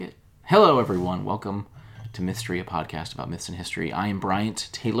Hello, everyone. Welcome to Mystery, a podcast about myths and history. I am Bryant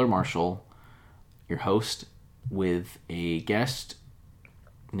Taylor Marshall, your host, with a guest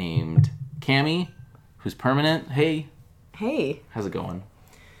named Cammie, who's permanent. Hey. Hey. How's it going?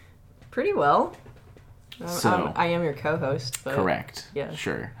 Pretty well. So, I am your co-host. But correct. Yeah.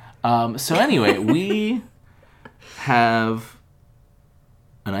 Sure. So anyway, we have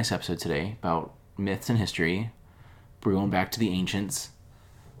a nice episode today about myths and history. We're going back to the ancients,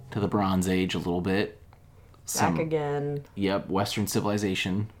 to the Bronze Age a little bit. Back again. Yep, Western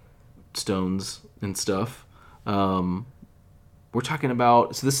civilization, stones and stuff. We're talking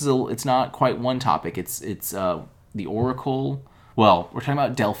about, so this is it's not quite one topic. It's the Oracle. Well, we're talking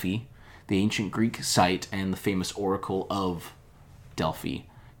about Delphi, the ancient Greek site, and the famous Oracle of Delphi.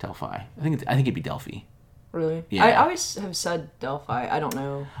 I think it'd be Delphi. Really? Yeah. I always have said Delphi. I don't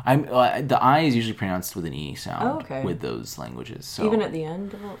know. The I is usually pronounced with an E sound okay. with those languages. So. Even at the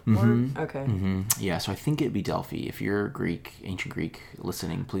end of a word? Okay. Mm-hmm. Yeah, so I think it'd be Delphi. If you're Greek, ancient Greek,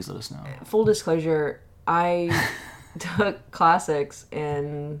 listening, please let us know. Full disclosure, I took classics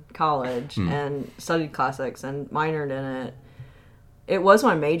in college and studied classics and minored in it. It was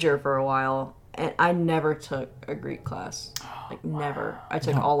my major for a while, and I never took a Greek class. Never. I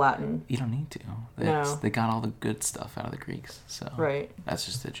took all Latin. You don't need to. No. They got all the good stuff out of the Greeks, so right. That's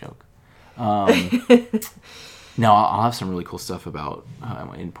just a joke. No, I'll have some really cool stuff about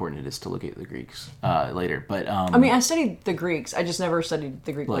how important it is to look at the Greeks later. But I mean, I studied the Greeks. I just never studied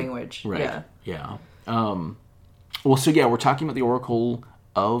the Greek language. Right. Yeah. Well, so yeah, we're talking about the Oracle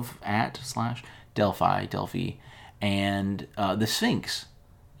of Delphi, and the Sphinx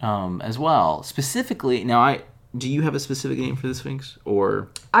as well. Specifically, now do you have a specific name for the Sphinx, or?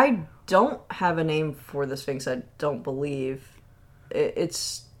 I don't have a name for the Sphinx. I don't believe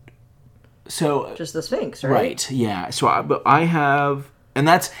it's just the Sphinx, right? Right. Yeah. So, but I have, and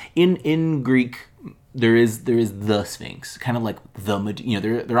that's in Greek. There is the Sphinx, kind of like there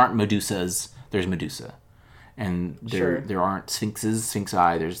aren't Medusas. There's Medusa, and there aren't Sphinxes,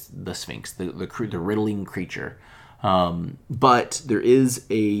 Sphinxi. There's the Sphinx, the riddling creature. But there is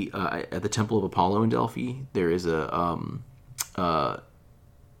at the Temple of Apollo in Delphi, there is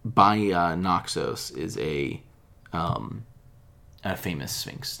by Naxos is a famous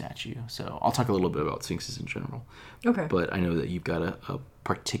Sphinx statue. So I'll talk a little bit about Sphinxes in general. Okay. But I know that you've got a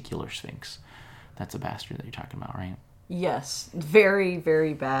particular Sphinx. That's a bastard that you're talking about, right? Yes. Very,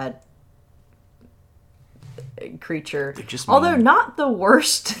 very bad creature. Although not the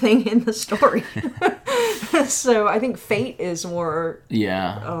worst thing in the story. So I think fate is more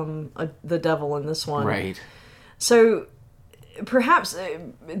the devil in this one. Right. So perhaps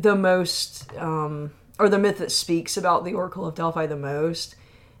the most or the myth that speaks about the Oracle of Delphi the most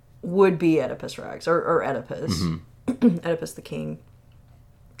would be Oedipus Rex or Oedipus. Mm-hmm. Oedipus the king.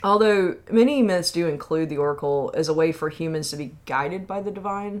 Although many myths do include the Oracle as a way for humans to be guided by the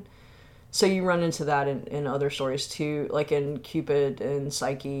divine. So you run into that in other stories too, like in Cupid and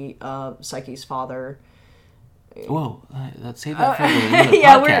Psyche, Psyche's father. Whoa, let's say that for the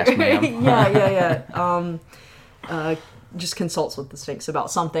podcast, ma'am. Just consults with the Sphinx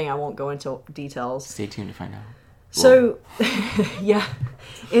about something. I won't go into details. Stay tuned to find out. So,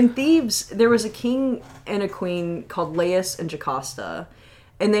 in Thebes, there was a king and a queen called Laius and Jocasta,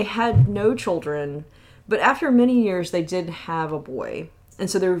 and they had no children, but after many years, they did have a boy. And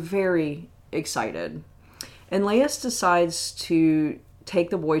so they're very excited. And Laius decides to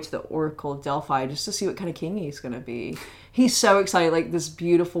take the boy to the Oracle of Delphi just to see what kind of king he's going to be. He's so excited, like this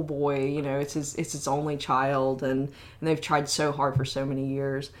beautiful boy, it's his only child, and they've tried so hard for so many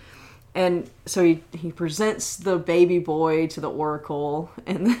years. And so he presents the baby boy to the Oracle,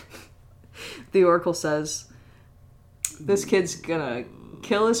 and the Oracle says, this kid's going to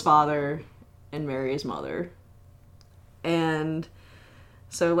kill his father and marry his mother. And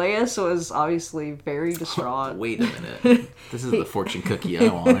so Laius was obviously very distraught. Wait a minute. This is the fortune cookie I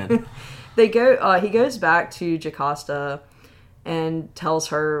wanted. He goes back to Jocasta and tells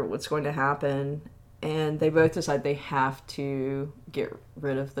her what's going to happen. And they both decide they have to get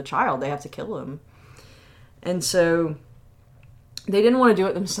rid of the child. They have to kill him. And so they didn't want to do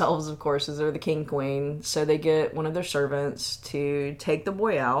it themselves, of course, as they're the king and queen. So they get one of their servants to take the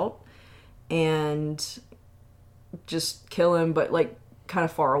boy out and just kill him, but kind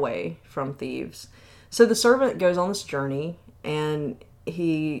of far away from Thebes. So the servant goes on this journey, and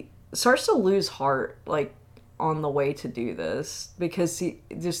he starts to lose heart, on the way to do this, because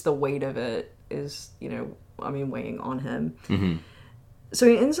just the weight of it is, weighing on him. Mm-hmm. So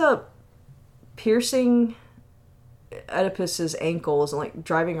he ends up piercing Oedipus's ankles and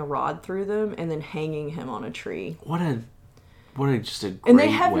driving a rod through them, and then hanging him on a tree. What a just a great And they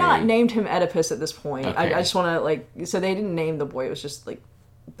have way. not named him Oedipus at this point. Okay. I just want to, like... So they didn't name the boy. It was just, like,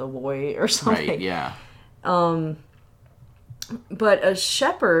 the boy or something. Right, yeah. But a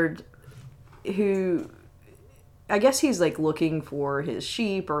shepherd who... I guess he's, like, looking for his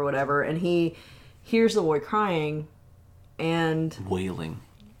sheep or whatever, and he hears the boy crying, and... Wailing.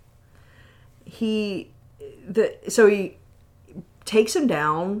 So he takes him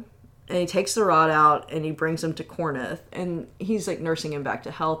down, and he takes the rod out, and he brings him to Corinth, and he's, like, nursing him back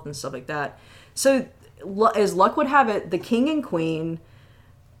to health and stuff like that. So, as luck would have it, the king and queen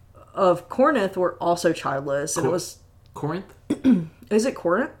of Corinth were also childless, and it was... Corinth? Is it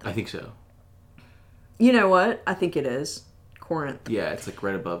Corinth? I think so. You know what? I think it is. Corinth. Yeah, it's, like,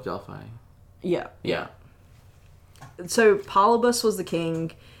 right above Delphi. Yeah. Yeah. So, Polybus was the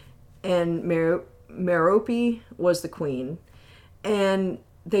king, and Merope was the queen, and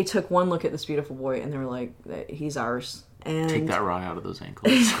they took one look at this beautiful boy, and they were like, he's ours. And Take that rod out of those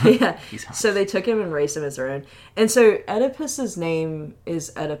ankles. yeah. He's ours. So they took him and raised him as their own. And so Oedipus's name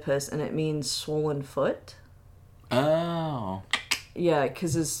is Oedipus, and it means swollen foot. Oh. Yeah,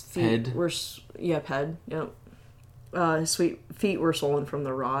 because his feet were... Yeah, ped. Yep. His feet were swollen from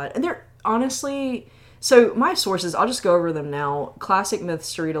the rod. And they're honestly... So my sources, I'll just go over them now. Classic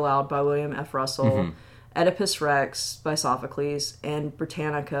Myths to Read Aloud by William F. Russell. Oedipus Rex by Sophocles. And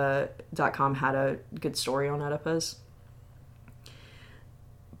Britannica.com had a good story on Oedipus.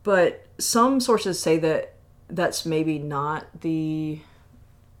 But some sources say that that's maybe not the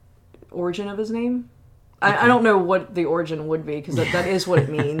origin of his name. Okay. I don't know what the origin would be, because that is what it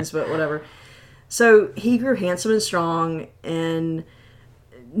means, but whatever. So he grew handsome and strong, and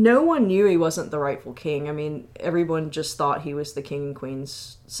no one knew he wasn't the rightful king. I mean, everyone just thought he was the king and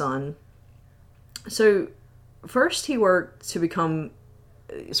queen's son. So first he worked to become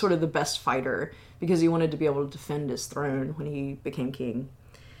sort of the best fighter, because he wanted to be able to defend his throne when he became king.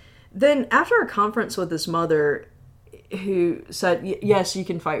 Then, after a conference with his mother, who said, yes, you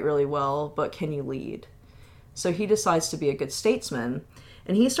can fight really well, but can you lead? So he decides to be a good statesman,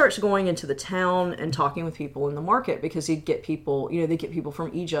 and he starts going into the town and talking with people in the market, because he'd get people, they get people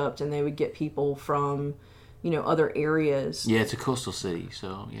from Egypt, and they would get people from, other areas. Yeah, it's a coastal city,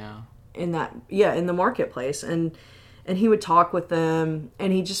 so yeah. In the marketplace, and he would talk with them,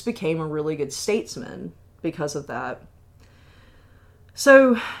 and he just became a really good statesman because of that.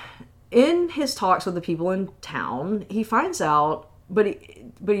 So, in his talks with the people in town, he finds out, but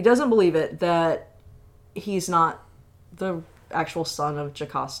he doesn't believe it, that he's not the actual son of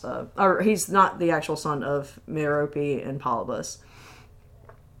Jocasta, or he's not the actual son of Merope and Polybus.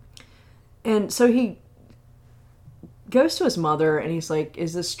 And so he goes to his mother, and he's like,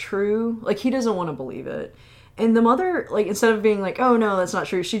 is this true? Like, he doesn't want to believe it. And the mother, like, instead of being like, oh no, that's not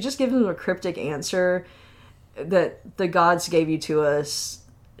true, she just gives him a cryptic answer that the gods gave you to us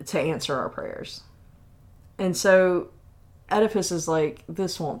to answer our prayers. And so Oedipus is like,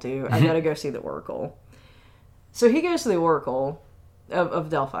 this won't do. I gotta go see the oracle. So he goes to the oracle of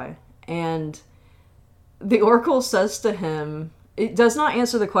Delphi, and the oracle says to him, it does not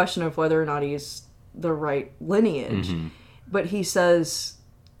answer the question of whether or not he's the right lineage, but he says,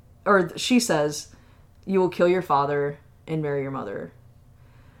 or she says, you will kill your father and marry your mother.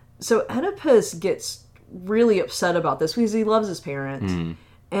 So Oedipus gets really upset about this, because he loves his parents,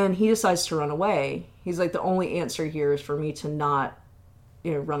 and he decides to run away. He's like, the only answer here is for me to not,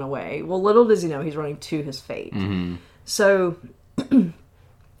 run away. Well, little does he know, he's running to his fate. So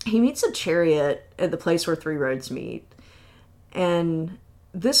he meets a chariot at the place where three roads meet, and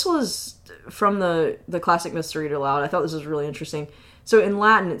this was from the classic Myths to Read Aloud. I thought this was really interesting. So in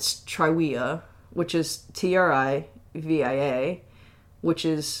Latin, it's trivia, which is Trivia, which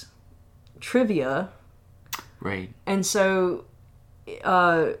is trivia. Right. And so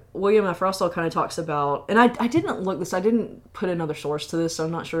William F. Russell kind of talks about, and I didn't look this, I didn't put another source to this, so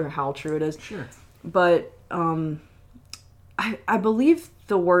I'm not sure how true it is. Sure. But I believe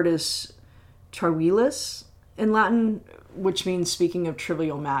the word is trivialis in Latin, which means speaking of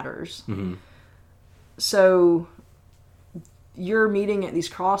trivial matters. So you're meeting at these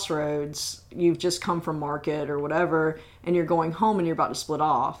crossroads, you've just come from market or whatever, and you're going home and you're about to split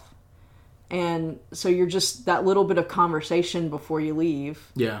off. And so you're just that little bit of conversation before you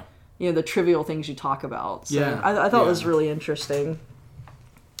leave. Yeah. The trivial things you talk about. So yeah. I thought it was really interesting.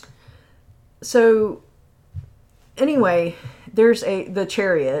 So anyway, there's the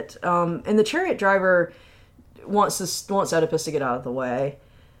chariot, and the chariot driver wants Oedipus to get out of the way.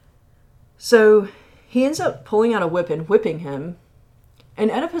 So he ends up pulling out a whip and whipping him. And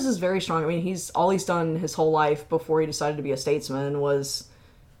Oedipus is very strong. I mean, he's done his whole life before he decided to be a statesman was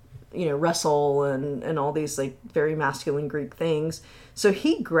wrestle and all these like very masculine Greek things. So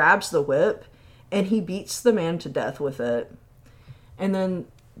he grabs the whip and he beats the man to death with it. And then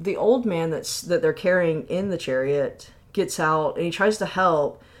the old man that they're carrying in the chariot gets out and he tries to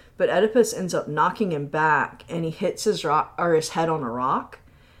help, but Oedipus ends up knocking him back and he hits his head on a rock,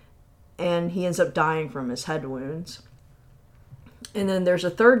 and he ends up dying from his head wounds. And then there's a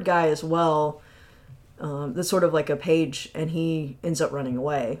third guy as well, that's sort of like a page, and he ends up running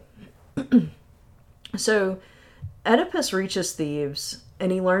away. So Oedipus reaches Thebes,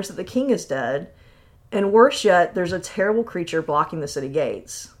 and he learns that the king is dead, and worse yet, there's a terrible creature blocking the city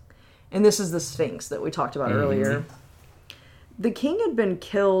gates. And this is the Sphinx that we talked about earlier. The king had been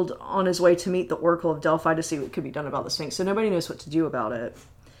killed on his way to meet the Oracle of Delphi to see what could be done about the Sphinx, so nobody knows what to do about it.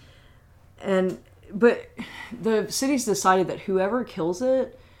 But the city's decided that whoever kills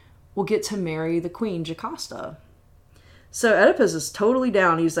it will get to marry the queen, Jocasta. So Oedipus is totally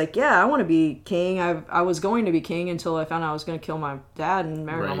down. He's like, yeah, I want to be king. I was going to be king until I found out I was going to kill my dad and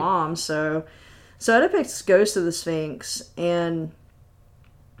marry my mom. So Oedipus goes to the Sphinx, and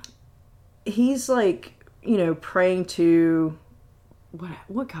he's like, praying to...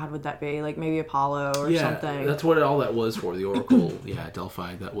 What god would that be? Like maybe Apollo or something. That's what all that was for, the Oracle.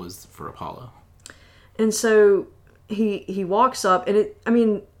 Delphi, that was for Apollo. And so he walks up,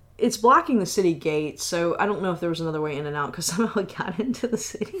 and it's blocking the city gates, so I don't know if there was another way in and out, because somehow it got into the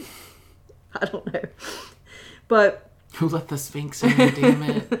city. I don't know. But... Who let the Sphinx in, damn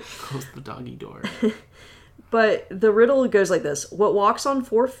it? Close the doggy door. But the riddle goes like this. What walks on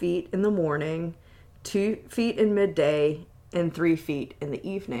 4 feet in the morning, 2 feet in midday, and 3 feet in the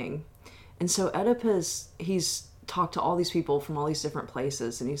evening. And so Oedipus, he's talked to all these people from all these different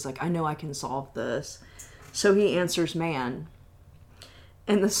places, and he's like, I know I can solve this. So he answers man.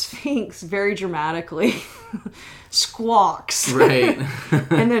 And the Sphinx very dramatically squawks. Right.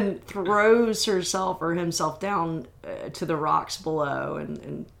 And then throws herself or himself down to the rocks below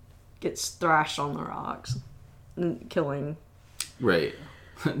and gets thrashed on the rocks and killing. Right.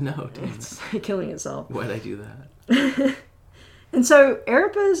 No, it's killing itself. Why'd I do that? And so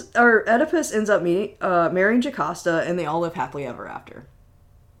Oedipus ends up marrying Jocasta, and they all live happily ever after.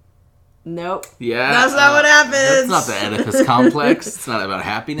 Nope. Yeah. That's not what happens. That's not the Oedipus complex. It's not about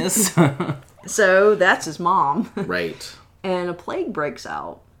happiness. So that's his mom. Right. And a plague breaks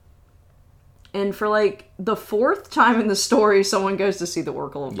out. And for like the 4th time in the story, someone goes to see the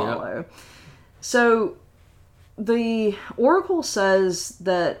Oracle of Apollo. Yep. So the Oracle says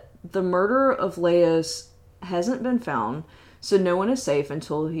that the murderer of Laius hasn't been found, so no one is safe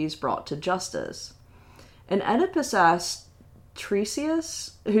until he's brought to justice. And Oedipus asked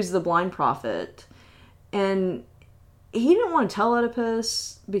Tiresias, who's the blind prophet, and he didn't want to tell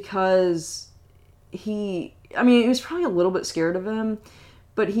Oedipus because he was probably a little bit scared of him,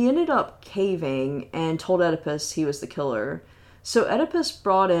 but he ended up caving and told Oedipus he was the killer. So Oedipus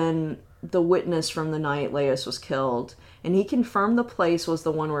brought in the witness from the night Laius was killed, and he confirmed the place was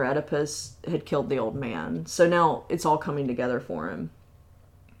the one where Oedipus had killed the old man. So now it's all coming together for him.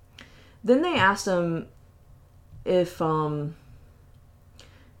 Then they asked him if,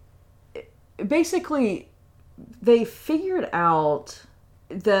 basically, they figured out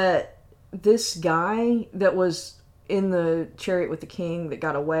that this guy that was in the chariot with the king that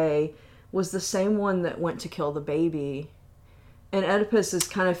got away was the same one that went to kill the baby. And Oedipus is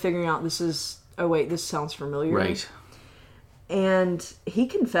kind of figuring out this sounds familiar. Right. And he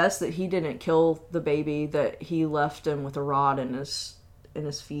confessed that he didn't kill the baby, that he left him with a rod in his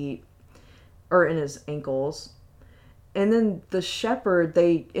feet, or in his ankles. And then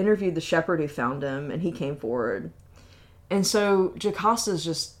they interviewed the shepherd who found him, and he came forward. And so Jocasta's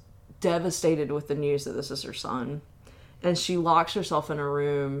just devastated with the news that this is her son. And she locks herself in a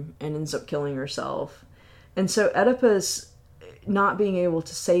room and ends up killing herself. And so Oedipus, not being able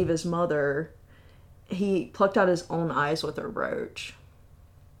to save his mother, he plucked out his own eyes with her brooch.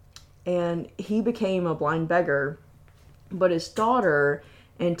 And he became a blind beggar. But his daughter,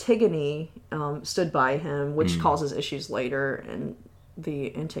 Antigone, stood by him, which causes issues later in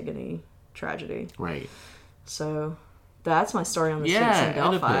the Antigone tragedy. Right. So that's my story on the Sphinx in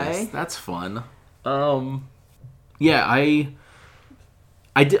Delphi. Oedipus. That's fun. I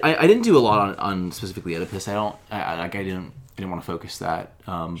didn't do a lot on specifically Oedipus. I didn't want to focus that.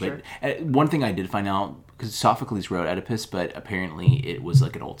 Sure. But one thing I did find out, because Sophocles wrote Oedipus, but apparently it was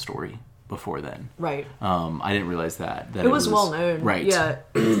like an old story before then. Right. I didn't realize that it was well known. Right. Yeah.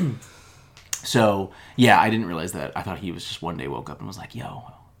 So, yeah, I didn't realize that. I thought he was just one day woke up and was like,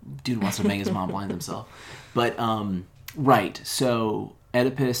 yo, dude wants to make his mom blind himself. But, right. So,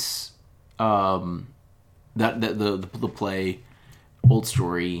 Oedipus, the play, old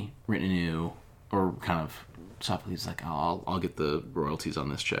story, written anew, or kind of Sophocles is like, oh, I'll get the royalties on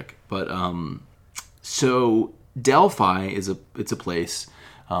this check. But so Delphi it's a place,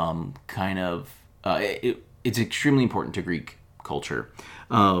 it's extremely important to Greek culture.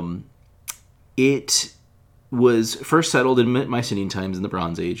 It was first settled in Mycenaean times in the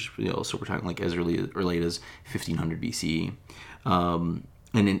Bronze Age. So we're talking like as early or late as 1500 BCE. And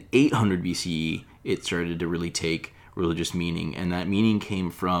in 800 BCE, it started to really take religious meaning, and that meaning came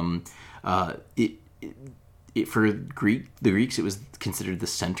from for the Greeks, it was considered the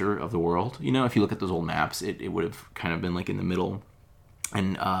center of the world. If you look at those old maps, it would have kind of been like in the middle.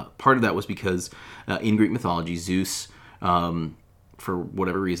 And part of that was because in Greek mythology, Zeus, for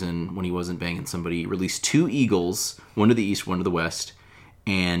whatever reason, when he wasn't banging somebody, released 2 eagles, one to the east, one to the west,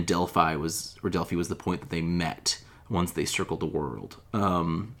 and Delphi was the point that they met once they circled the world.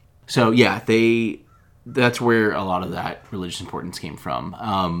 So yeah, that's where a lot of that religious importance came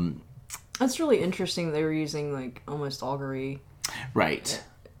from. That's really interesting. They were using like almost augury, right,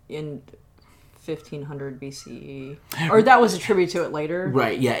 in 1500 BCE, or that was attributed to it later.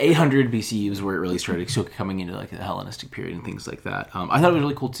 Right. Yeah, 800 BCE was where it really started. So coming into like the Hellenistic period and things like that. I thought it was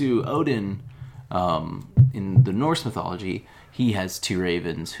really cool too. Odin, in the Norse mythology, he has 2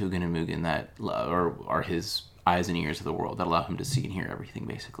 ravens, Hugin and Munin, that are his eyes and ears of the world that allow him to see and hear everything,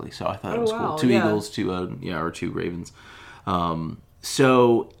 basically. So I thought it was cool. 2 eagles, 2 ravens.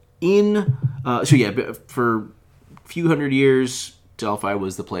 For a few hundred years, Delphi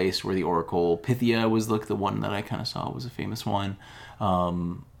was the place where the oracle. Pythia was like the one that I kind of saw was a famous one.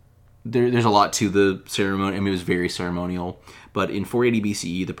 There's a lot to the ceremony. I mean, it was very ceremonial. But in 480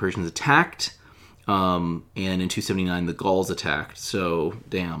 BCE, the Persians attacked, and in 279, the Gauls attacked. So,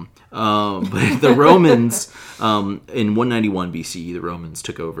 damn. But the Romans, in 191 BCE, the Romans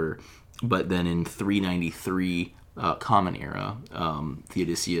took over. But then in 393, Common Era,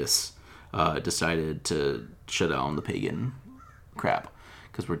 Theodosius decided to shut down the pagan crap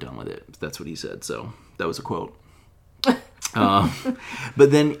because we're done with it. That's what he said. So that was a quote. But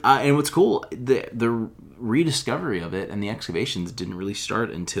then, and what's cool, the rediscovery of it and the excavations didn't really start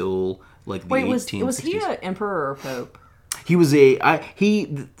until like the 1860s. Was he an emperor or pope? He was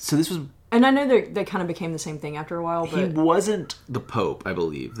so this was. And I know they kind of became the same thing after a while, but he wasn't the pope, I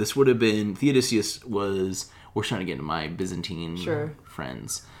believe. This would have been Theodosius was. We're trying to get into my Byzantine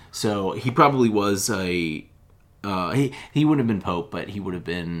friends. So he probably was he wouldn't have been pope, but he would have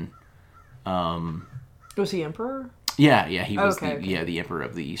been. Was he emperor? Yeah, he was the emperor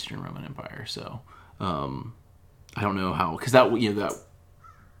of the Eastern Roman Empire. So I don't know how, because that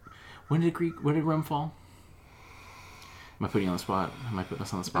when did Rome fall? Am I putting you on the spot? Am I putting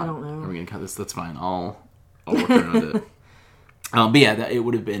us on the spot? I don't know. Are we gonna cut this? That's fine. I'll work around it. But yeah, it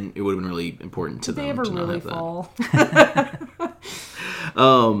would have been really important to them. Did they ever to not really have fall?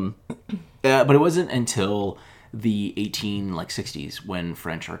 But it wasn't until the 1860s when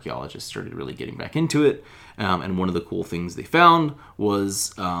French archaeologists started really getting back into it. And one of the cool things they found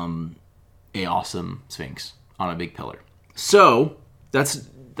was a awesome Sphinx on a big pillar. So that's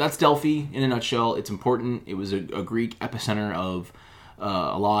Delphi in a nutshell. It's important. It was a Greek epicenter of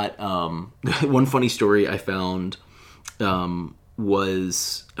a lot. One funny story I found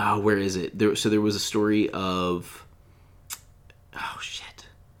was where is it? There was a story of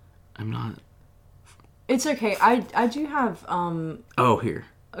It's okay. I do have here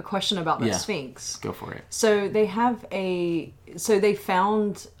a question about the Sphinx. Go for it. So they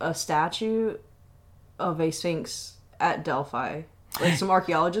found a statue of a Sphinx at Delphi. Like some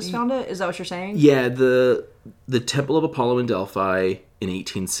archaeologists found it. Is that what you're saying? Yeah, the Temple of Apollo in Delphi in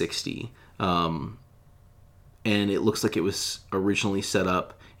 1860. And it looks like it was originally set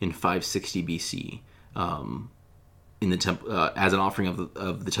up in 560 BC in the temple as an offering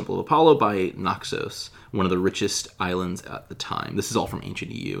of the Temple of Apollo by Naxos, one of the richest islands at the time. This is all from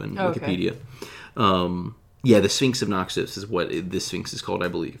Ancient EU and Wikipedia. The Sphinx of Naxos is what this Sphinx is called, I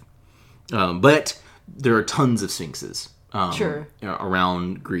believe. But there are tons of Sphinxes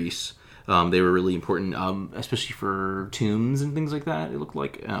around Greece. They were really important, especially for tombs and things like that. It looks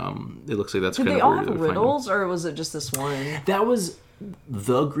like that's Did kind they of all where have riddles, or was it just this one? That was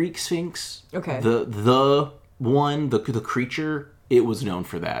the Greek Sphinx. Okay. The one, the creature, it was known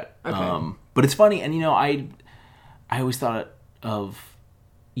for that. Okay. But it's funny, and I always thought of,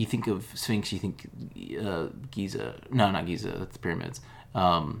 you think of Sphinx, you think Giza. No, not Giza. That's the pyramids.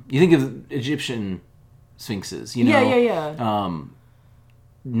 You think of Egyptian Sphinxes. Yeah.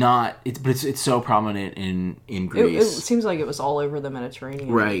 But it's so prominent in Greece. It seems like it was all over the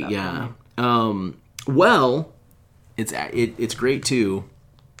Mediterranean. Right. Yeah. Well, it's great too.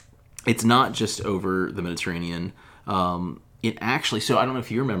 It's not just over the Mediterranean. it actually, so I don't know if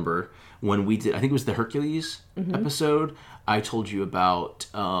you remember when we did, I think it was the Hercules episode, I told you about,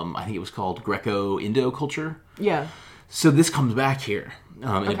 I think it was called Greco-Indo culture. Yeah. So this comes back here in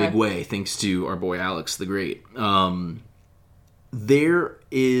a big way, thanks to our boy Alex the Great. There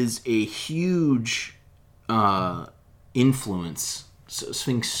is a huge influence,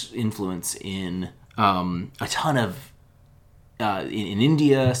 Sphinx influence in a ton of, in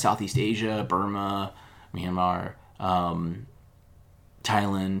India, Southeast Asia, Burma, Myanmar,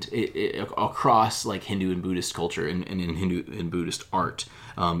 Thailand, across like Hindu and Buddhist culture and in Hindu and Buddhist art,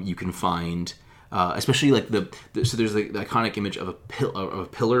 you can find, especially like so there's like the iconic image of a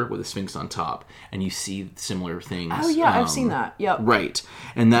pillar with a sphinx on top, and you see similar things. Oh yeah, I've seen that. Yep. Right,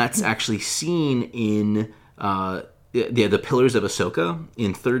 and that's actually seen in the pillars of Asoka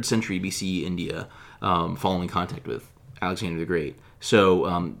in 3rd century BC India, following contact with Alexander the Great.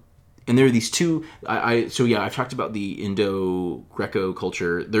 So. And there are these two. I've talked about the Indo-Greco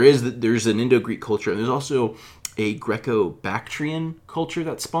culture. There's an Indo-Greek culture, and there's also a Greco-Bactrian culture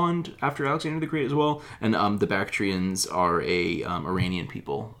that spawned after Alexander the Great as well. And the Bactrians are a Iranian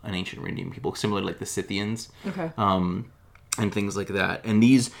people, an ancient Iranian people, similar to like the Scythians, and things like that. And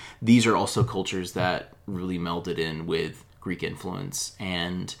these are also cultures that really melded in with Greek influence,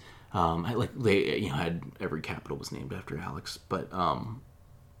 and like they had every capital was named after Alex, but.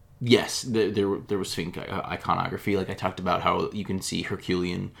 Yes, there was Sphinx iconography. Like I talked about how you can see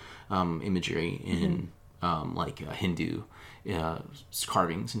Herculean imagery in Hindu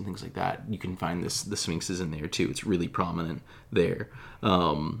carvings and things like that. You can find the Sphinxes in there too. It's really prominent there.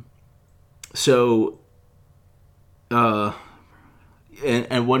 And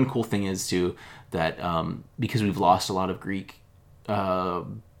one cool thing is too that because we've lost a lot of Greek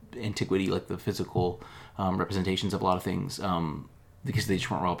antiquity, like the physical representations of a lot of things. Because they just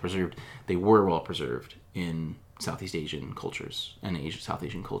weren't well preserved, they were well preserved in Southeast Asian cultures and South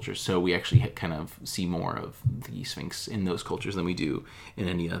Asian cultures. So we actually kind of see more of the Sphinx in those cultures than we do in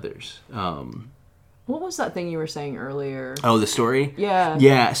any others. What was that thing you were saying earlier? Oh, the story? Yeah.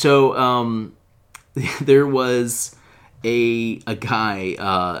 Yeah. So there was a guy.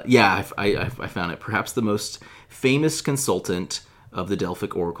 I found it. Perhaps the most famous consultant of the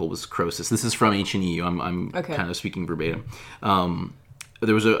Delphic Oracle was Croesus. This is from Ancient EU. I'm kind of speaking verbatim.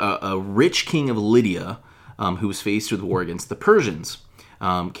 There was a rich king of Lydia who was faced with war against the Persians.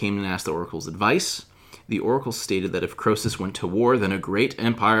 Came and asked the oracle's advice. The oracle stated that if Croesus went to war, then a great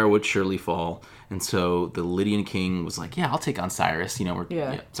empire would surely fall. And so the Lydian king was like, "Yeah, I'll take on Cyrus."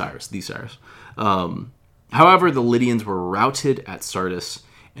 Cyrus, the Cyrus. However, the Lydians were routed at Sardis,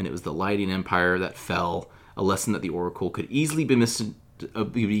 and it was the Lydian Empire that fell. A lesson that the oracle could easily be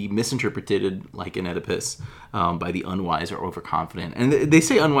misinterpreted, like in Oedipus, by the unwise or overconfident. And they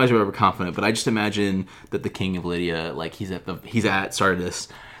say unwise or overconfident, but I just imagine that the king of Lydia, like he's at Sardis.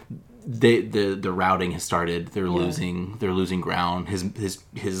 The routing has started. They're losing ground.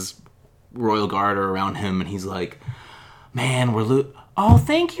 His royal guard are around him, and he's like, "Man, we're oh,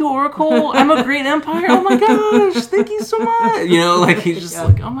 thank you, Oracle. I'm a great empire. Oh my gosh, thank you so much." He's just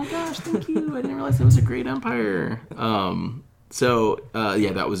like, "Oh my gosh, thank you. I didn't realize it was a great empire." That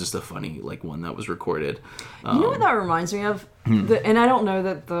was just a funny one that was recorded. You know what that reminds me of? And I don't know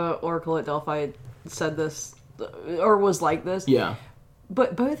that the Oracle at Delphi said this or was like this. Yeah.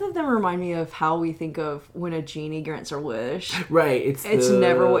 But both of them remind me of how we think of when a genie grants a wish. Right. It's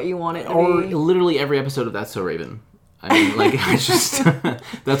never what you want it to be. Or literally every episode of That's So Raven. I mean, it's just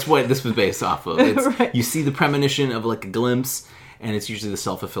that's what this was based off of. Right. You see the premonition of a glimpse, and it's usually the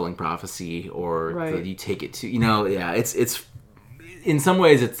self-fulfilling prophecy, or you take it to it's in some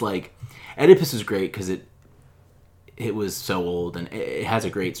ways it's like Oedipus is great because it was so old and it has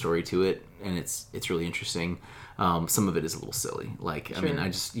a great story to it, and it's really interesting. Some of it is a little silly. I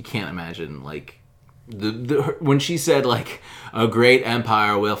mean, you can't imagine the when she said a great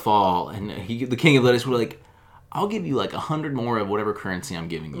empire will fall, and the king of Lydius would I'll give you 100 more of whatever currency I'm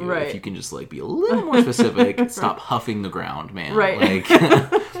giving you if you can just be a little more specific. Stop huffing the ground, man. Right.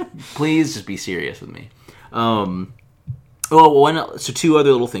 Please just be serious with me. So two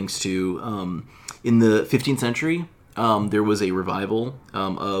other little things too. In the 15th century, there was a revival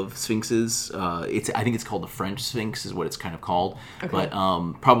of sphinxes. I think it's called the French Sphinx, is what it's kind of called. Okay. But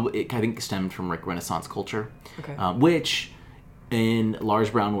probably I think it stemmed from Renaissance culture, which in Lars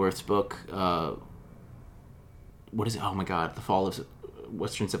Brownworth's book. What is it? Oh my God! The Fall of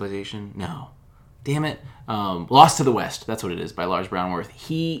Western Civilization? No, damn it! Lost to the West. That's what it is by Lars Brownworth.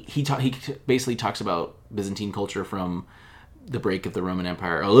 He basically talks about Byzantine culture from the break of the Roman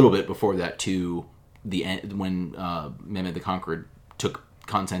Empire, a little bit before that, to the end when Mehmed the Conqueror took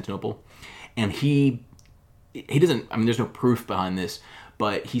Constantinople, and he he doesn't. I mean, there's no proof behind this,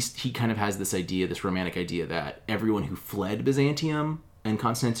 but he kind of has this idea, this romantic idea that everyone who fled Byzantium and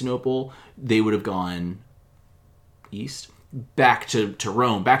Constantinople, they would have gone east, back to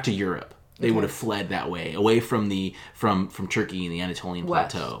Rome, back to Europe. They would have fled that way, away from from Turkey and the Anatolian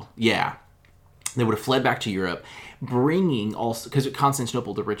Plateau. Yeah, they would have fled back to Europe, bringing also, because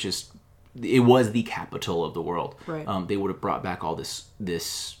Constantinople, it was the capital of the world. Right. They would have brought back all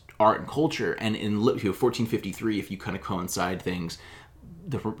this art and culture, and in 1453, if you kind of coincide things,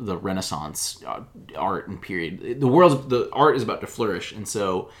 the Renaissance art and period, the art is about to flourish, and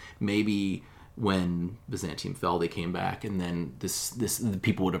so maybe when Byzantium fell, they came back, and then the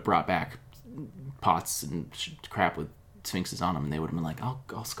people would have brought back pots and crap with sphinxes on them, and they would have been like, I'll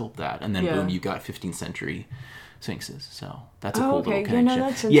sculpt that, and then boom, you got 15th century sphinxes. So that's a cool little connection. Yeah, no,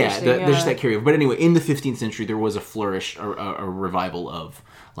 that's interesting. There's just that carryover. But anyway, in the 15th century, there was a flourish, a revival of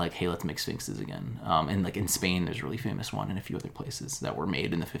like, hey, let's make sphinxes again. And like in Spain, there's a really famous one, and a few other places that were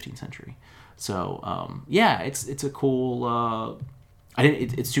made in the 15th century. So it's a cool.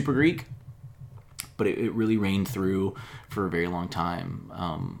 It's super Greek, but it really reigned through for a very long time,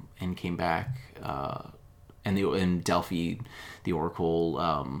 and came back. And Delphi, the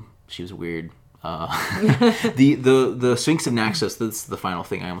oracle, she was weird. The Sphinx of Naxos, that's the final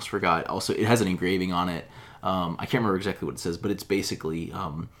thing I almost forgot. Also, it has an engraving on it. I can't remember exactly what it says, but it's basically,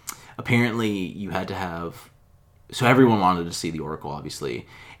 apparently you had to have, so everyone wanted to see the oracle, obviously,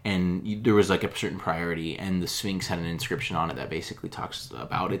 and there was like a certain priority, and the Sphinx had an inscription on it that basically talks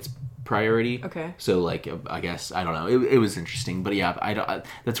about its priority. Okay. So like, I guess, I don't know, it was interesting, but yeah,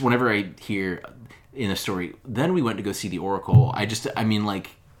 that's whenever I hear in a story, then we went to go see the oracle,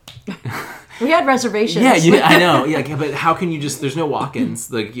 we had reservations. Yeah, I know. Yeah, but how can you just? There's no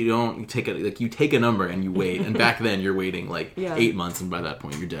walk-ins. Like you take a number and you wait. And back then you're waiting 8 months, and by that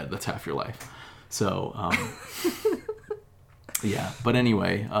point you're dead. That's half your life. So yeah. But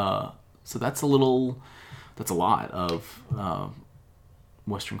anyway, so that's a lot of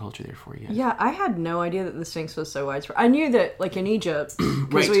Western culture there for you. Yeah, I had no idea that the Sphinx was so widespread. I knew that like in Egypt,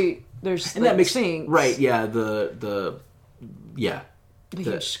 because there's and that makes Sphinx. Right. Yeah. The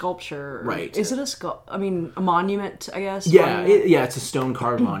huge sculpture. Right. Is it a monument, I guess? Yeah, it's a stone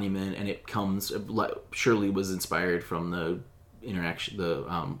carved monument, and it surely was inspired from the interaction,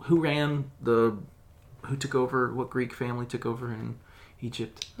 who took over, what Greek family took over in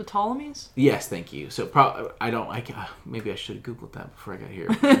Egypt? The Ptolemies? Yes, thank you. So maybe I should have Googled that before I got here,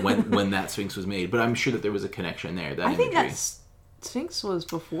 when that Sphinx was made, but I'm sure that there was a connection there. I think that Sphinx was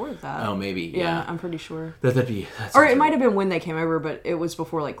before that. Oh, maybe, yeah. I'm pretty sure. Or it might have been when they came over, but it was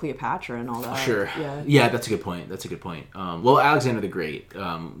before like Cleopatra and all that. Sure. Yeah, that's a good point. Well, Alexander the Great,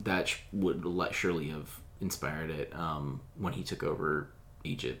 that would surely have inspired it when he took over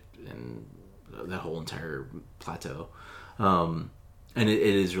Egypt and that whole entire plateau. And it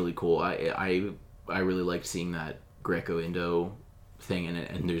is really cool. I really liked seeing that Greco-Indo thing in it,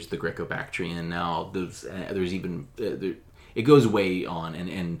 and there's the Greco-Bactrian now. There's even it goes way on,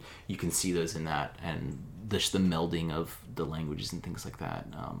 and you can see those in that, and just the melding of the languages and things like that.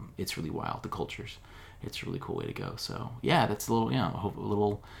 It's really wild, the cultures. It's a really cool way to go. So yeah, that's a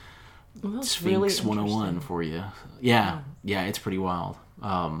little Sphinx really 101 for you. Yeah, it's pretty wild.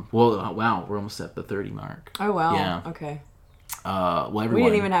 Wow, we're almost at the 30 mark. Oh wow. Yeah. Okay. Everyone, we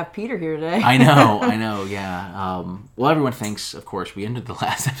didn't even have Peter here today. I know, yeah. Everyone, thanks, of course. We ended the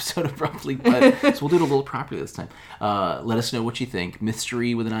last episode abruptly, but so we'll do it a little properly this time. Let us know what you think.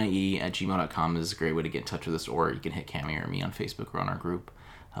 Mystery with an IE at gmail.com is a great way to get in touch with us, or you can hit Cami or me on Facebook or on our group.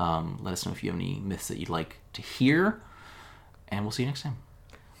 Let us know if you have any myths that you'd like to hear, and we'll see you next time.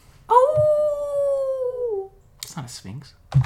 Oh! It's not a Sphinx.